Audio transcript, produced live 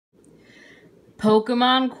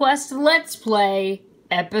Pokémon Quest Let's Play,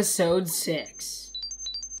 Episode 6.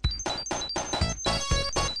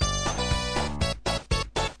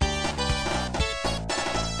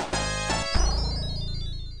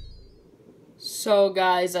 So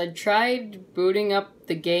guys, I tried booting up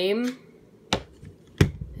the game,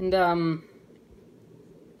 and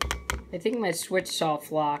I think my Switch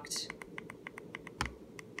soft-locked.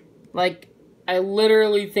 Like, I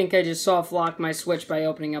literally think I just soft-locked my Switch by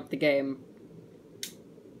opening up the game.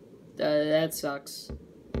 That sucks.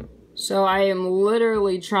 So I am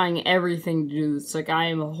literally trying everything to do this. Like, I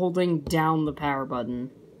am holding down the power button.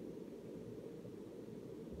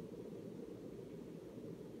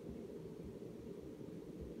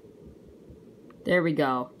 There we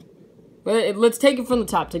go. Let's take it from the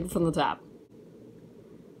top. Take it from the top.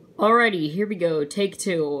 Alrighty, here we go. Take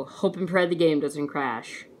 2. Hope and pray the game doesn't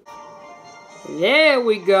crash. There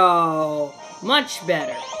we go. Much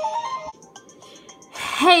better.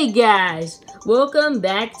 Hey guys, welcome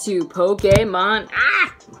back to Pokemon.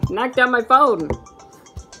 Knocked down my phone.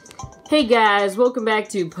 Hey guys, welcome back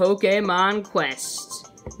to Pokemon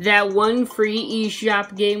Quest. That one free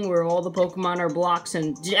eShop game where all the Pokemon are blocks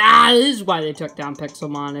and this is why they took down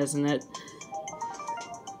Pixelmon, isn't it?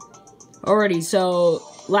 Alrighty, so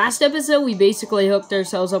last episode we basically hooked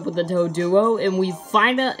ourselves up with the Toad Duo,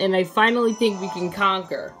 and I finally think we can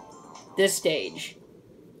conquer this stage.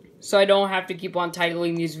 So I don't have to keep on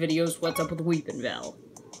titling these videos, What's Up with Weepinbell.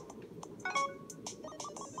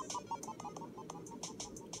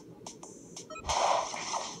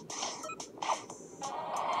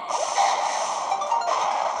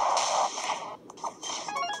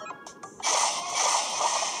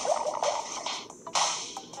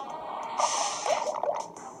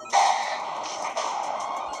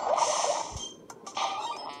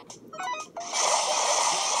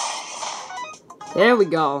 There we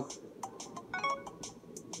go.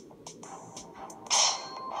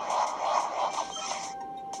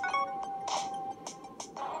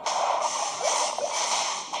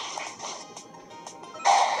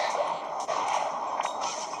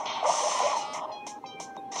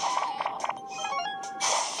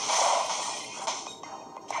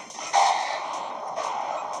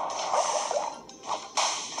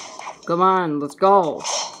 Come on, let's go.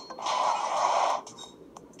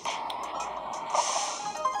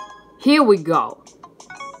 Here we go.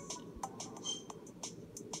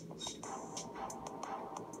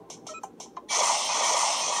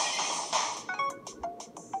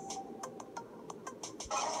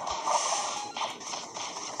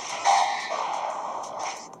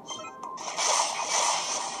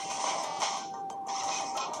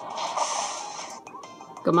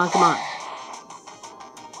 Come on, come on.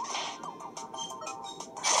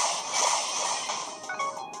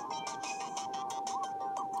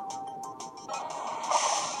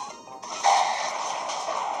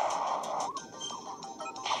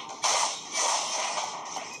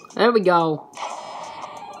 There we go.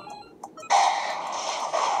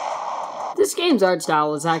 This game's art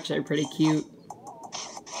style is actually pretty cute.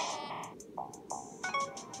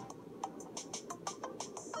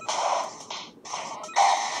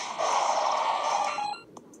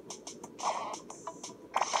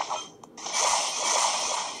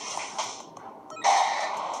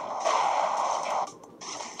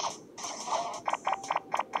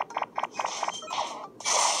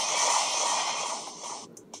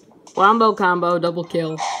 Wombo combo, double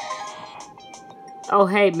kill. Oh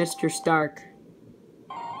hey, Mr. Stark.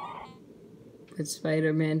 But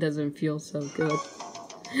Spider-Man doesn't feel so good.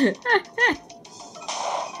 Did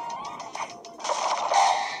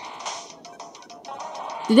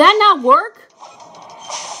that not work?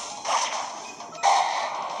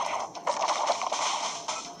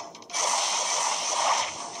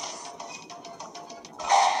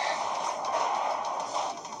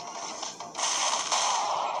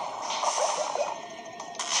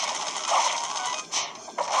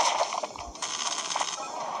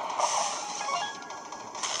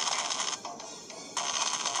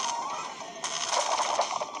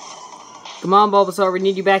 Come on, Bulbasaur, we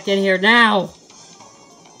need you back in here now!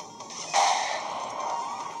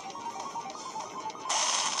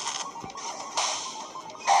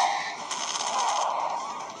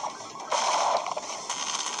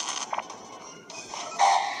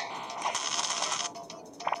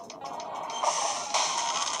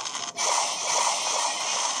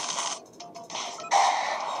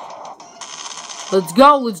 Let's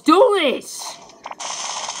go, let's do this!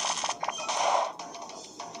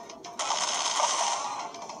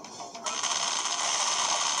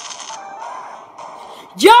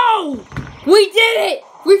 Yo! We did it!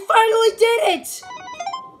 We finally did it!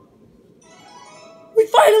 We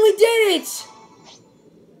finally did it!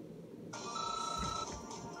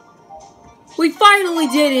 We finally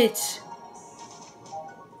did it!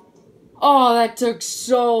 Oh, that took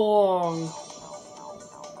so long.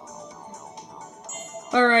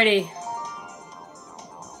 Alrighty.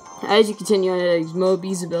 As you continue on,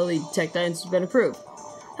 Moby's ability to detect items has been improved.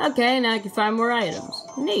 Okay, now I can find more items.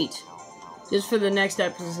 Neat. Just for the next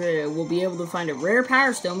episode, we'll be able to find a rare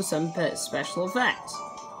power stone with some special effects.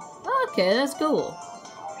 Okay, that's cool.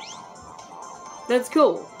 That's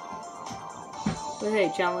cool. But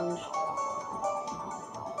hey, challenge.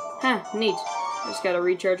 Huh, neat. I just gotta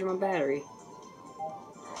recharge my battery.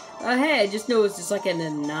 Hey, I just noticed it's like at a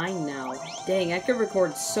 9 now. Dang, I could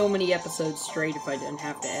record so many episodes straight if I didn't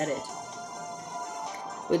have to edit.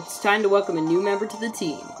 It's time to welcome a new member to the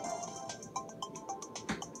team.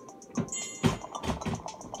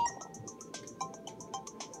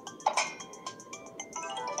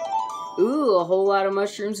 Ooh, a whole lot of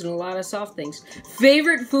mushrooms and a lot of soft things.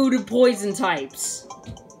 Favorite food and poison types?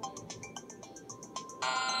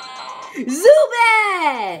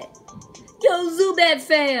 Zubat! Yo, Zubat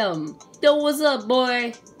fam! Yo, what's up,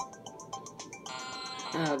 boy?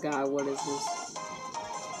 Oh god, what is this?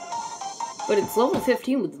 But it's level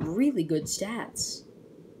 15 with really good stats.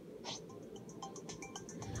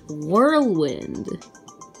 Whirlwind.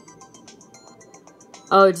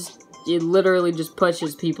 Oh, it literally just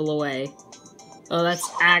pushes people away. Oh, that's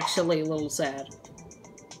actually a little sad.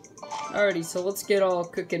 Alrighty, so let's get all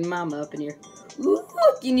cooking mama up in here. Ooh,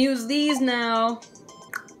 you can use these now.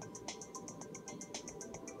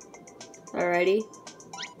 Alrighty.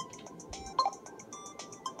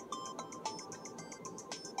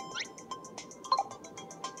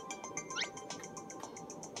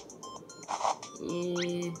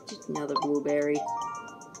 Yeah, just another blueberry.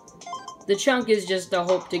 The chunk is just a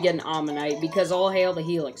hope to get an Ammonite, because all hail the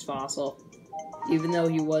Helix fossil. Even though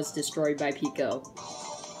he was destroyed by Pico.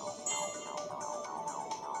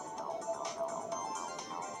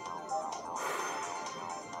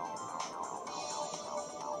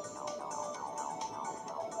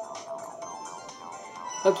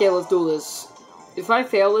 Okay, let's do this. If I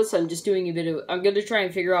fail this, I'm just doing a bit of... I'm gonna try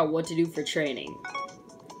and figure out what to do for training.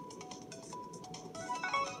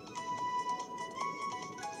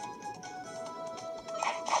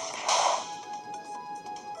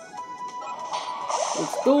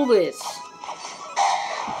 Let's do this.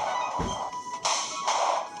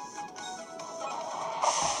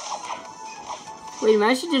 Wait a minute,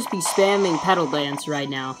 I should just be spamming Pedal Dance right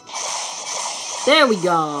now. There we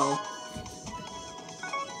go.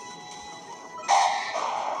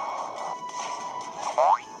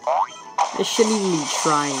 I shouldn't even be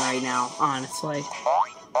trying right now, honestly.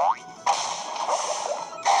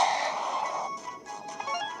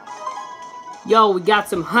 Yo, we got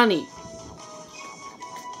some honey.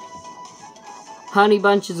 Honey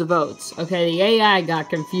bunches of oats. Okay, the AI got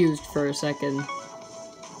confused for a second.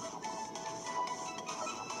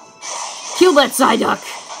 Kill that Psyduck!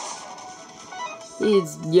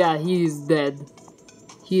 Yeah, he is dead.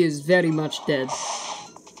 He is very much dead.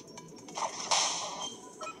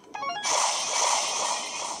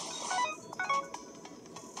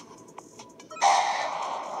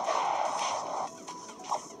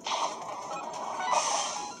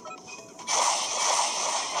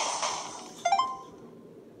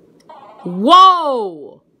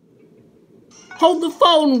 Whoa! Hold the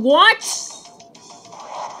phone, what?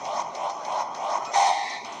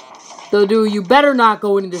 So, dude, you better not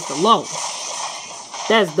go into this alone.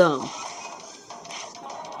 That's dumb.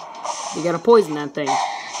 You gotta poison that thing.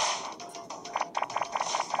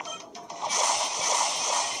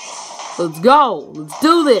 Let's go! Let's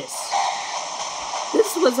do this!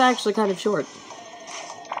 This was actually kind of short.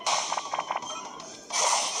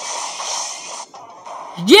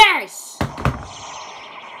 Yes!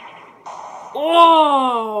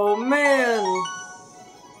 Oh, man!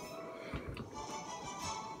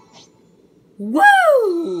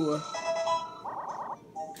 Woo!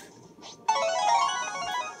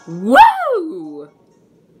 Woo!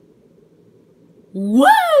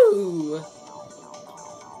 Woo!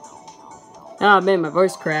 Oh man, my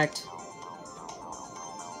voice cracked.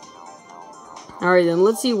 Alright then,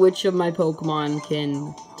 let's see which of my Pokemon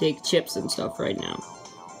can take chips and stuff right now.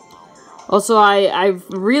 Also, I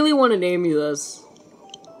really want to name you this.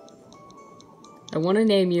 I want to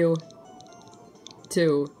name you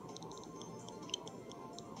Two-Face.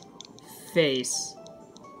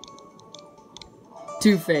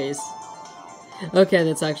 Two-Face. Okay,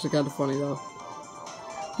 that's actually kind of funny though.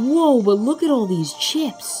 Whoa, but look at all these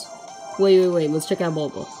chips. Wait, let's check out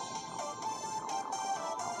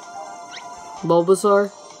Bulbasaur.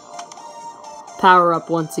 power up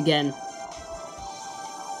once again.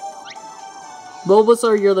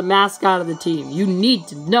 Bulbasaur, you're the mascot of the team. You need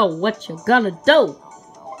to know what you're gonna do.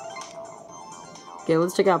 Okay,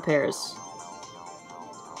 let's check out Paris.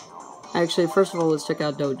 Actually, first of all, let's check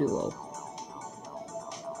out Doduo.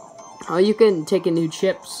 Oh, you can take a new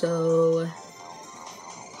chip, so...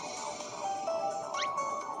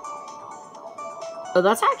 Oh,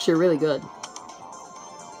 that's actually really good.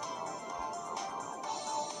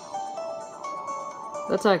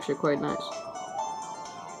 That's actually quite nice.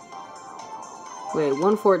 Wait,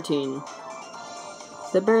 114.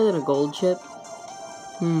 Is that better than a gold chip?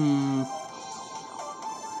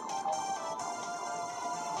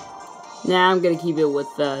 Nah, I'm gonna keep it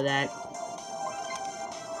with that.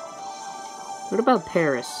 What about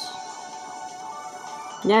Paris?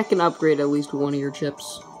 Yeah, I can upgrade at least one of your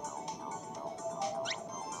chips.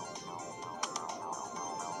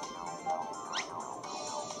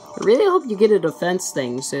 I really hope you get a defense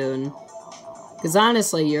thing soon. Because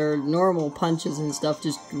honestly, your normal punches and stuff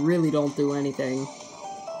just really don't do anything.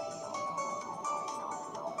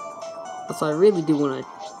 Also, I really do want to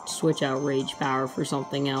switch out Rage Power for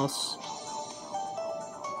something else.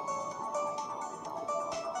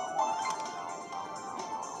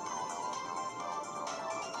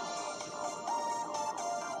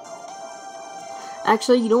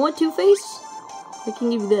 Actually, you know what, Two-Face? I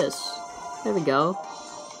can give you this. There we go.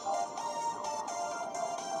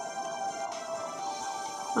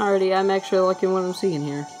 Alrighty, I'm actually liking what I'm seeing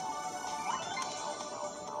here.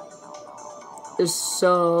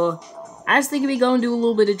 So, I was thinking we go and do a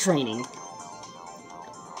little bit of training.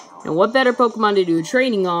 And what better Pokemon to do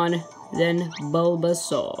training on than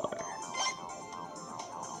Bulbasaur?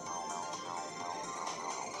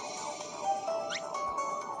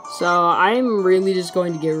 So, I'm really just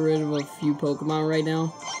going to get rid of a few Pokemon right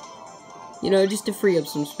now. You know, just to free up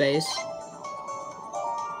some space.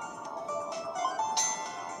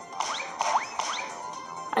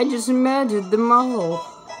 I just imagined them all.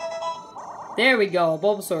 There we go.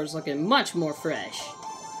 Bulbasaur's looking much more fresh.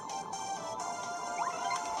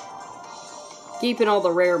 Keeping all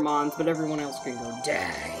the rare mons, but everyone else can go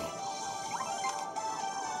die.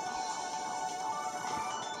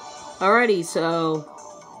 Alrighty, so...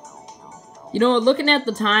 You know what, looking at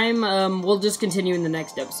the time, we'll just continue in the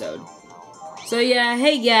next episode. So yeah,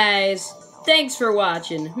 hey guys, thanks for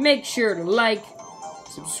watching. Make sure to like,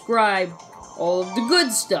 subscribe, all of the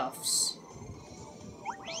good stuffs.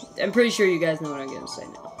 I'm pretty sure you guys know what I'm gonna say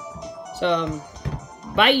now. So,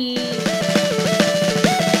 bye!